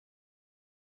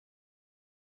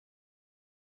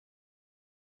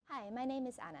Hi, my name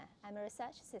is Anna. I'm a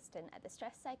research assistant at the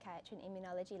Stress Psychiatry and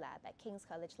Immunology Lab at King's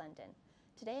College London.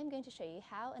 Today I'm going to show you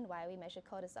how and why we measure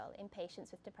cortisol in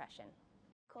patients with depression.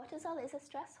 Cortisol is a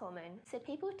stress hormone, so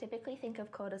people typically think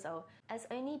of cortisol as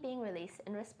only being released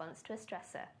in response to a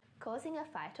stressor, causing a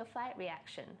fight or flight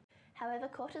reaction. However,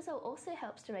 cortisol also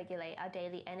helps to regulate our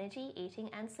daily energy, eating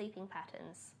and sleeping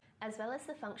patterns, as well as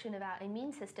the function of our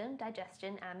immune system,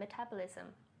 digestion and metabolism.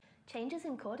 Changes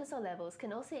in cortisol levels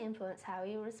can also influence how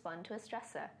we respond to a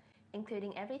stressor,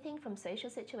 including everything from social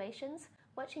situations,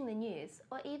 watching the news,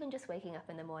 or even just waking up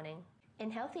in the morning. In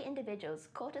healthy individuals,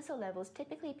 cortisol levels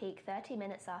typically peak 30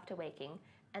 minutes after waking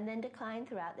and then decline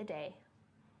throughout the day.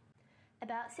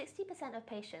 About 60% of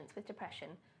patients with depression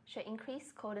show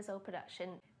increased cortisol production,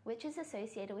 which is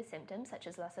associated with symptoms such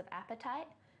as loss of appetite,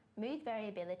 mood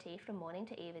variability from morning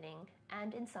to evening,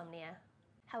 and insomnia.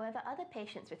 However, other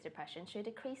patients with depression show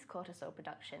decreased cortisol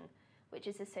production, which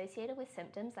is associated with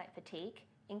symptoms like fatigue,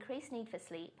 increased need for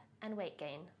sleep, and weight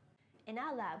gain. In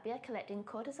our lab, we are collecting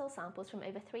cortisol samples from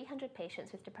over 300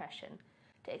 patients with depression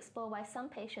to explore why some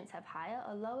patients have higher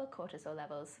or lower cortisol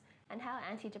levels and how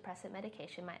antidepressant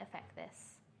medication might affect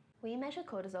this. We measure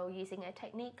cortisol using a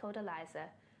technique called ELISA,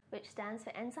 which stands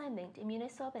for enzyme-linked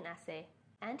immunosorbent assay.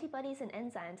 Antibodies and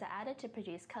enzymes are added to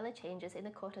produce color changes in the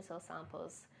cortisol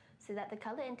samples, so that the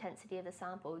color intensity of the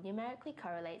sample numerically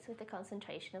correlates with the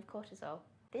concentration of cortisol.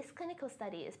 This clinical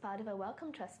study is part of a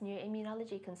Wellcome Trust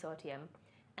Neuroimmunology Consortium,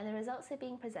 and the results are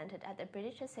being presented at the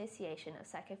British Association of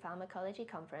Psychopharmacology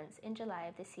conference in July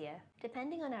of this year.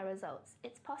 Depending on our results,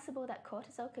 it's possible that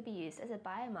cortisol could be used as a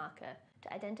biomarker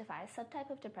to identify a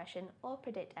subtype of depression or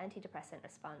predict antidepressant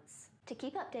response. To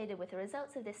keep updated with the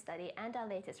results of this study and our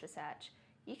latest research,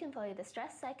 you can follow the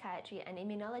Stress Psychiatry and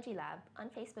Immunology Lab on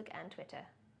Facebook and Twitter.